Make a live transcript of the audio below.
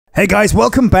Hey guys,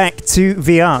 welcome back to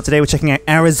VR. Today we're checking out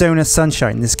Arizona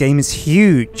Sunshine. This game is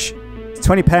huge. It's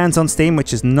 £20 on Steam,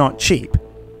 which is not cheap.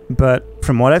 But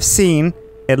from what I've seen,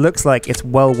 it looks like it's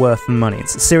well worth the money.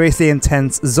 It's a seriously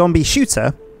intense zombie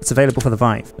shooter. It's available for the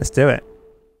Vive. Let's do it.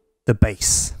 The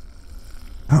bass.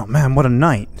 Oh man, what a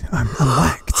night. I'm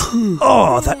whacked.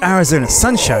 Oh, that Arizona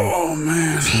Sunshine. Oh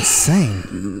man. It's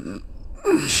insane.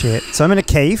 Shit. So I'm in a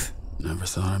cave. Never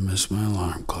thought I'd miss my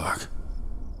alarm clock.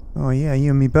 Oh yeah,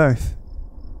 you and me both.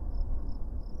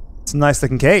 It's a nice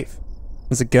looking cave.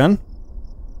 There's a gun.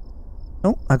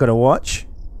 Oh, I got a watch.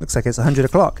 Looks like it's 100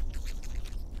 o'clock.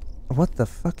 What the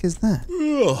fuck is that?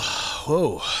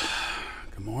 Whoa.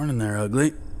 Good morning there,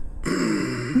 ugly.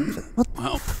 What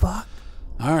the fuck?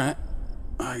 Alright.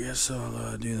 I guess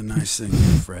I'll do the nice thing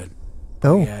here, Fred.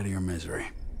 Oh. Get out of your misery.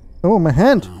 Oh, my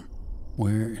hand.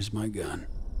 Where is my gun?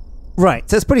 Right,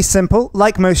 so it's pretty simple.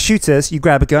 Like most shooters, you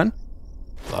grab a gun.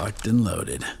 Locked and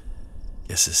loaded.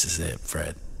 Guess this is it,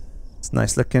 Fred. It's a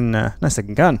nice looking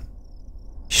gun.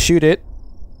 Shoot it.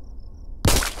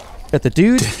 Got the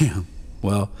dude. Damn.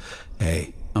 Well,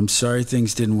 hey, I'm sorry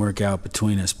things didn't work out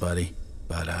between us, buddy.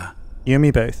 But, You and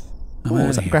me both. I'm Oh, outta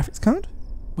is that here. graphics card?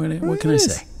 What can I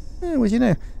say? What do you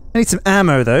know? I need some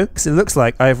ammo, though, because it looks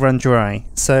like I've run dry.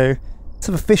 So, let's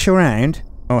have a fish around.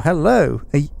 Oh, hello.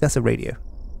 Hey, that's a radio.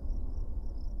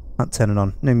 Can't turn it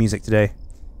on. No music today.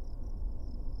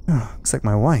 Oh, looks like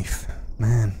my wife.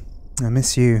 Man, I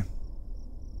miss you.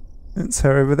 It's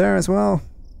her over there as well.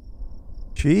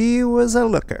 She was a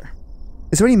looker.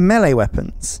 Is there any melee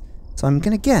weapons? So I'm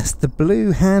gonna guess the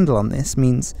blue handle on this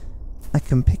means I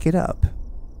can pick it up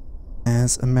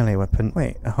as a melee weapon.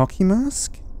 Wait, a hockey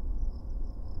mask?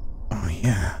 Oh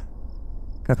yeah.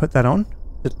 Can I put that on?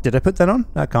 Did I put that on?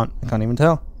 I can't even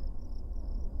tell.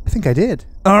 I think I did.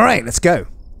 Alright, let's go.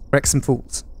 Wreck some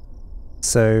fools.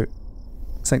 So,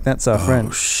 looks like that's our friend.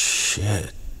 Oh,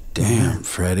 shit. Damn,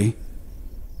 Freddy.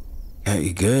 Got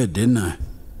you good, didn't I?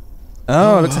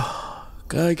 Oh, looks like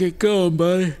Gotta get going,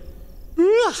 buddy.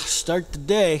 Start the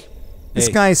day. this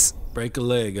Hey, guy's break a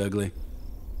leg, ugly.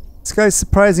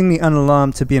 surprisingly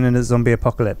unalarmed to being in a zombie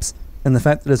apocalypse. And the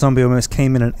fact that a zombie almost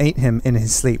came in and ate him in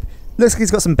his sleep. Looks like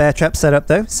he's got some bear traps set up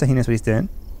though, so he knows what he's doing.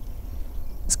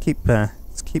 Let's keep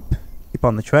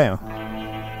on the trail.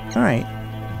 Alright.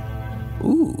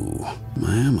 Ooh,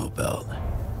 my ammo belt.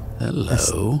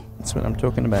 Hello. That's what I'm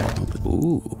talking about.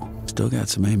 Ooh, still got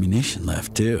some ammunition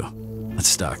left, too. Let's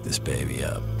stock this baby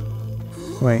up.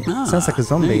 Wait, sounds like a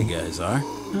zombie. There you guys are.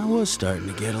 I was starting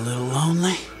to get a little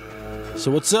lonely.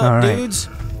 So what's up, All right. dudes?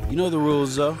 You know the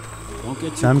rules, though. Don't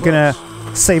get too I'm close.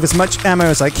 gonna save as much ammo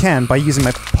as I can by using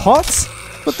my pots?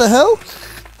 What the hell?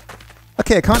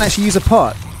 Okay, I can't actually use a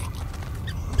pot.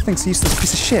 This thing's a useless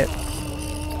piece of shit.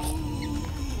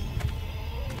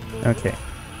 Okay.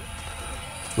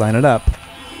 Line it up.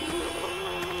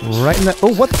 Right in the...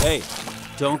 Oh, what? Hey,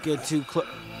 don't get too close.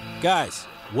 Guys,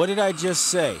 what did I just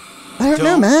say? I don't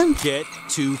know, man. Get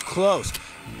too close.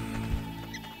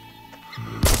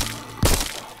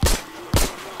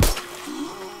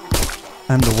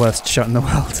 I'm the worst shot in the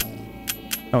world.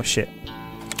 Oh, shit.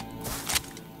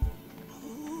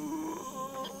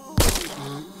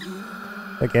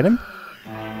 Did I get him?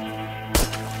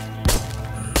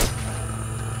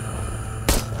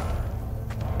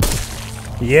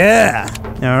 Yeah!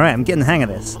 Alright, I'm getting the hang of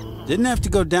this. Didn't have to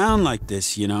go down like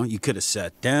this, you know. You could have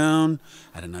sat down,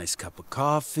 had a nice cup of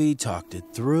coffee, talked it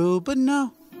through, but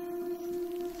no.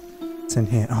 What's in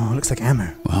here? Oh, it looks like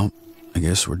ammo. Well, I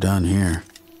guess we're done here.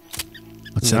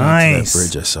 Let's head out to Nice. that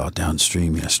bridge I saw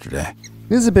downstream yesterday.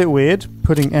 This is a bit weird,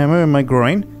 putting ammo in my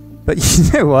groin, but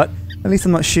you know what? At least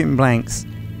I'm not shooting blanks.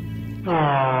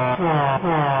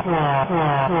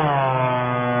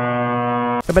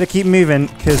 I better keep moving,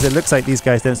 because it looks like these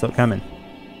guys don't stop coming.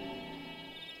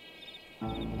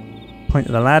 Point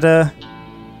to the ladder.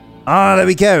 Ah, there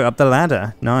we go, up the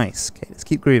ladder. Nice. Okay, let's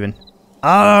keep grooving.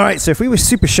 Alright, so if we were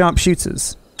super sharp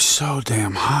shooters... So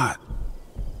damn hot.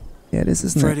 Yeah, it is,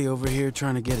 isn't Freddy over here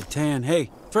trying to get a tan. Hey,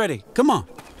 Freddy, come on.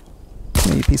 it?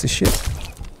 Yeah, you piece of shit.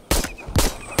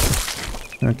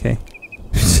 Okay.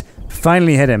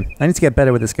 Finally hit him. I need to get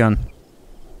better with this gun.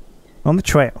 On the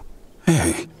trail.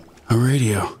 Hey, a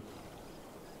radio.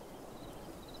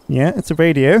 Yeah, it's a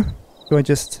radio. Do I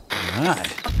just...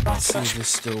 Alright, let's see if this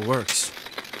still works.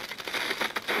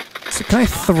 So can I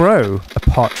throw a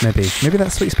pot, maybe? Maybe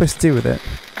that's what you're supposed to do with it.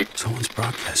 Someone's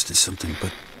broadcasted something,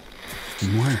 but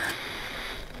from where?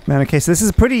 Man, okay, so this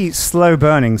is pretty slow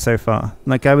burning so far.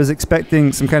 Like, I was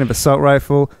expecting some kind of assault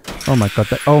rifle. Oh my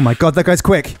god, that guy's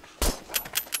quick!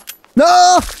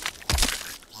 No!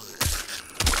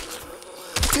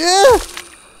 Yeah!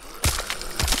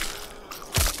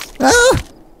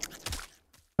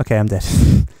 Okay, I'm dead.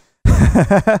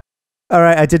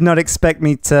 Alright, I did not expect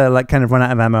me to, like, kind of run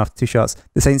out of ammo after 2 shots.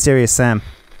 This ain't serious, Sam.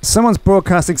 Someone's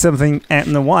broadcasting something out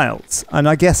in the wilds, and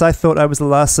I guess I thought I was the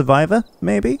last survivor,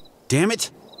 maybe? Damn it!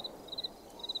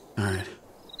 Alright.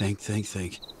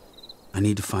 Think. I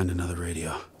need to find another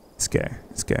radio. Let's go.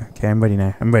 Okay, I'm ready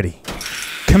now. I'm ready.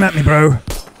 Come at me, bro!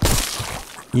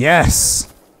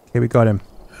 Yes! Okay, we got him.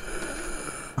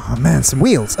 Oh man, some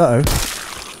wheels. Uh-oh.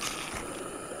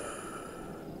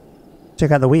 Check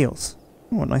out the wheels.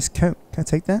 Oh, nice coat. Can I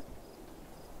take that?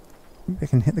 Maybe I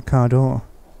can hit the car door.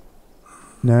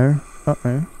 No.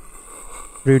 Uh-oh.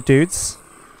 Rude dudes.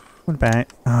 What about...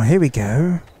 Oh, here we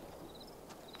go.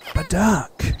 A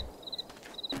duck.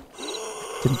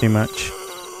 Didn't do much.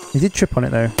 He did trip on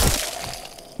it, though.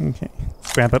 Okay.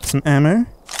 Let's grab up some ammo.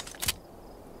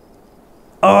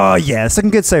 Oh, yeah. It's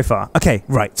looking good so far. Okay,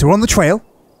 right. So we're on the trail.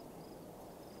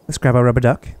 Let's grab our rubber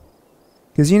duck.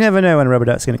 Because you never know when a rubber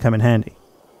duck's going to come in handy.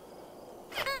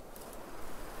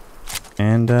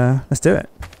 And, let's do it.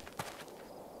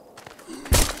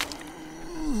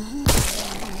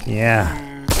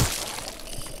 Yeah.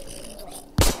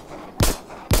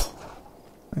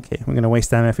 Okay, we're going to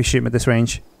waste ammo if we shoot him at this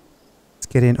range. Let's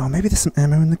get in. Oh, maybe there's some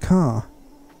ammo in the car.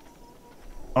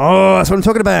 Oh, that's what I'm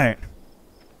talking about.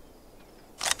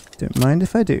 Don't mind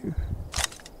if I do.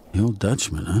 The old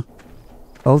Dutchman, huh?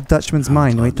 Old Dutchman's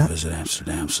mine. Wait, that... Visit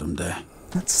Amsterdam someday.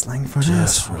 That's slang for an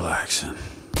Just asshole. relaxing.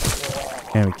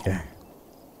 There we go.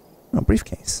 Oh,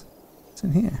 briefcase. What's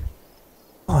in here?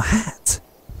 Oh, a hat.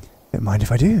 Don't mind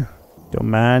if I do. Don't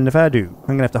mind if I do. I'm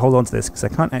going to have to hold on to this because I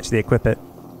can't actually equip it.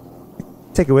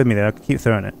 Take it with me though, I can keep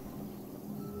throwing it.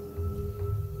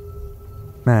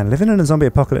 Man, living in a zombie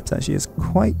apocalypse actually is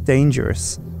quite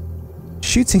dangerous.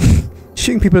 Shooting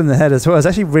people in the head as well is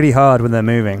actually really hard when they're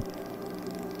moving.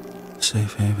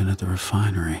 Safe haven at the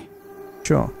refinery.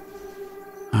 Sure.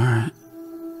 Alright.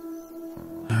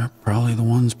 They're probably the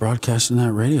ones broadcasting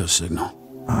that radio signal.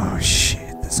 Oh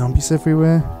shit, there's zombies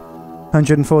everywhere.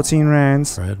 114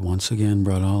 rounds. Fred once again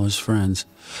brought all his friends.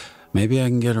 Maybe I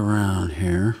can get around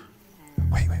here.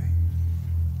 Wait.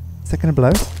 Is that gonna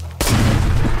blow?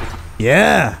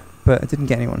 Yeah! But I didn't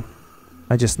get anyone.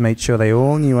 I just made sure they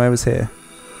all knew I was here.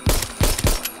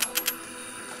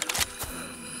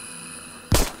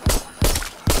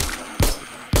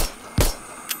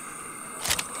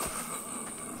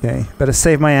 Okay, better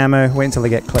save my ammo, wait until I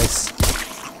get close.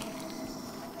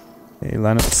 Okay,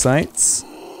 line up the sights.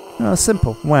 Oh,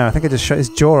 simple. Wow, I think I just shot his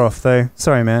jaw off though.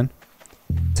 Sorry, man.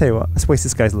 Tell you what, let's waste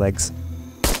this guy's legs.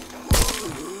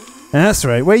 That's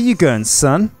right, where you going,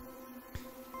 son?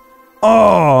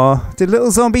 Oh, did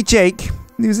little zombie Jake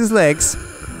lose his legs?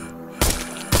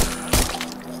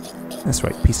 That's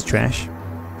right, piece of trash.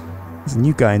 There's a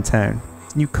new guy in town.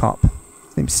 It's a new cop.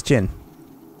 His name's Stin.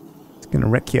 He's gonna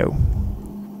wreck you.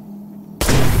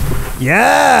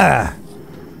 Yeah!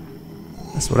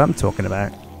 That's what I'm talking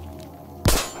about.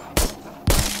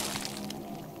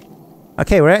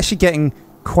 Okay, we're actually getting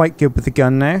quite good with the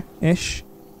gun now. Ish.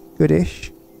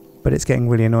 Good-ish. But it's getting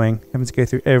really annoying. Having to go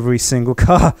through every single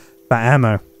car for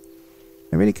ammo.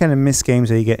 I really kind of miss games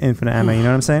where you get infinite ammo, you know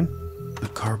what I'm saying? The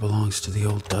car belongs to the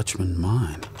old Dutchman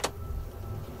mine.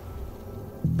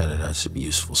 Bet it has some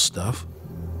useful stuff.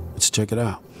 Let's check it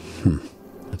out.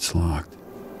 It's locked.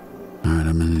 Alright,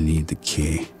 I'm gonna need the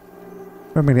key.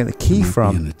 Where am I going to get the key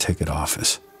from? In the ticket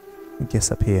office. I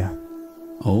guess up here.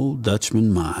 Old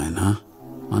Dutchman mine, huh?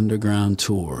 Underground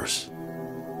tours.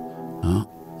 Well,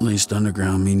 at least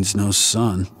underground means no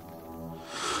sun.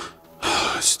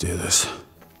 Let's do this.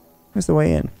 Where's the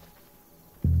way in?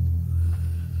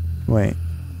 Wait.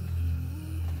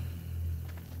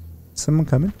 Someone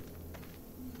coming?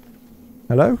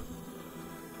 Hello?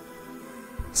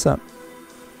 What's up?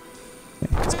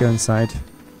 Okay, let's go inside.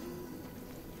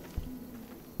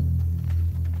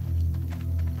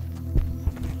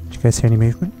 Did you guys hear any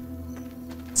movement?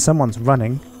 Someone's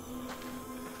running.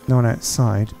 No one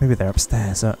outside. Maybe they're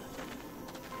upstairs.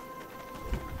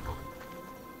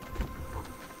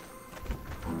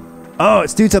 Oh,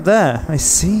 it's dudes up there. I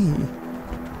see.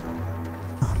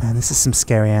 Oh man, this is some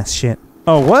scary ass shit.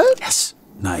 Oh, what? Yes.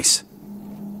 Nice.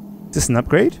 Is this an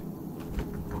upgrade?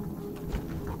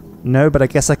 No, but I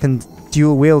guess I can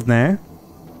dual wield now.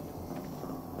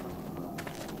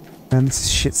 Man, this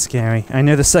is shit scary. I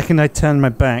know the second I turn my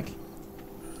back,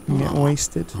 I get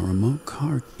wasted. A remote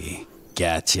car key.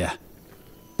 Gotcha.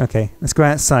 Okay, let's go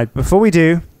outside. Before we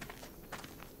do,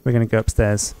 we're gonna go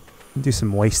upstairs and do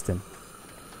some wasting.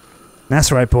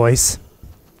 That's right, boys.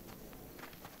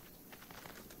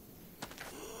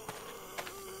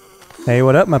 Hey,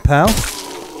 what up, my pal?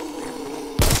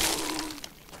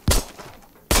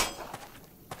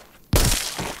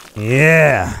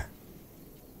 Yeah.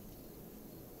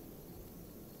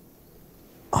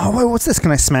 Oh, wait, what's this?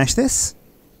 Can I smash this?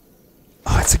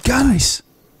 Oh, it's a gun. Nice.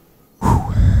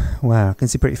 Whew. Wow, I can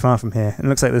see pretty far from here. It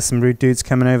looks like there's some rude dudes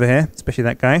coming over here, especially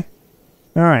that guy.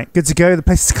 Alright, good to go. The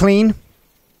place is clean.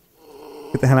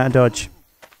 Get the hell out of Dodge.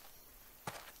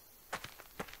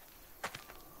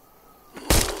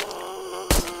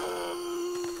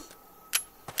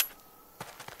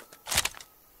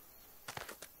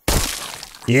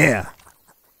 Yeah.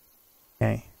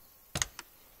 Okay.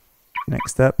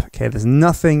 Next up. Okay, there's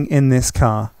nothing in this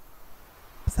car.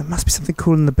 But there must be something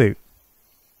cool in the boot.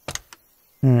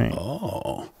 Alright.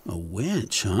 Oh, a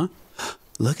winch, huh?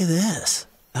 Look at this.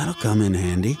 That'll come in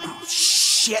handy. Oh,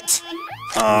 shit!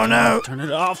 Oh no! Turn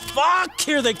it off. Fuck!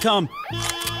 Here they come!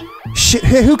 Shit,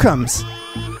 here, who comes?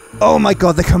 Oh my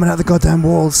god, they're coming out the goddamn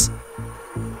walls.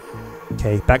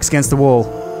 Okay, backs against the wall.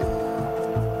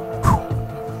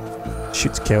 Whew.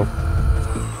 Shoot to kill.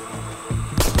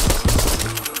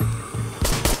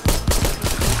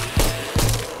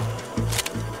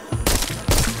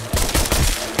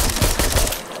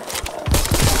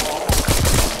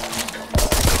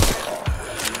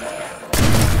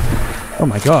 Oh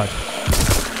my god.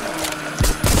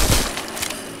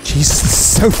 Jesus, this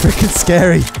is so freaking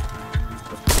scary.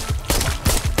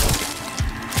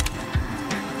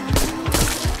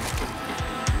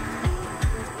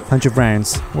 $100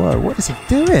 rounds. Whoa, what is he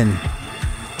doing?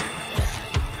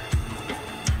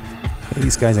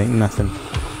 These guys ain't nothing.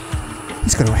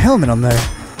 He's got a helmet on though.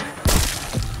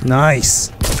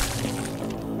 Nice.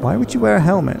 Why would you wear a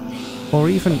helmet? Or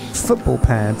even football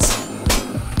pads?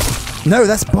 No,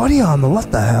 that's body armor.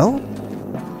 What the hell?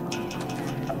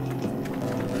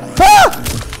 Ah!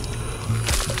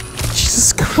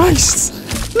 Jesus Christ!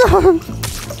 No!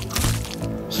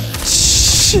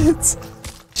 Shit!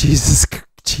 Jesus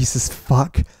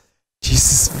fuck.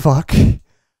 Jesus fuck.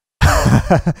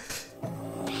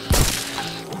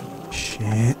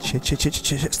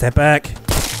 Shit. Step back.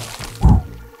 Whew.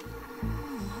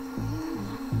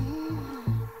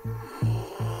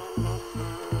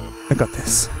 I got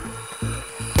this.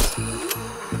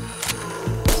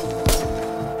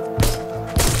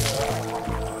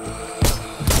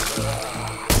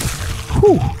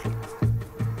 Whew.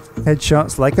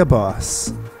 Headshots like a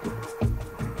boss.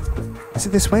 Is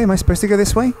it this way? Am I supposed to go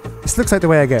this way? This looks like the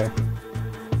way I go.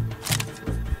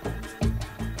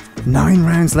 9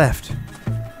 rounds left.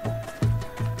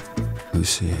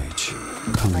 OCH,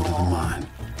 coming to the mine.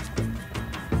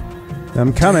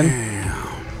 I'm coming. Damn.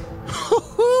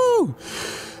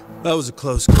 That was a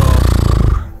close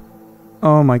call.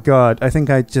 Oh my god. I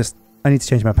think I need to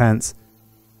change my pants.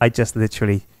 I just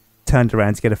literally turned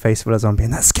around to get a face full of zombie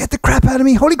and that scared the crap out of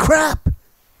me. Holy crap!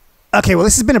 Okay, well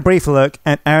this has been a brief look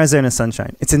at Arizona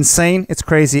Sunshine. It's insane, it's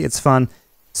crazy, it's fun,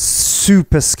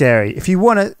 super scary. If you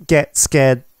want to get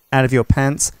scared out of your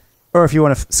pants, or if you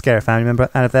want to scare a family member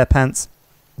out of their pants,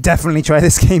 definitely try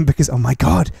this game because, oh my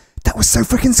god, that was so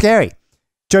freaking scary.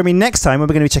 Join me next time when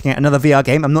we're going to be checking out another VR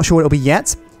game. I'm not sure what it'll be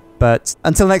yet, but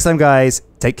until next time guys,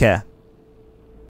 take care.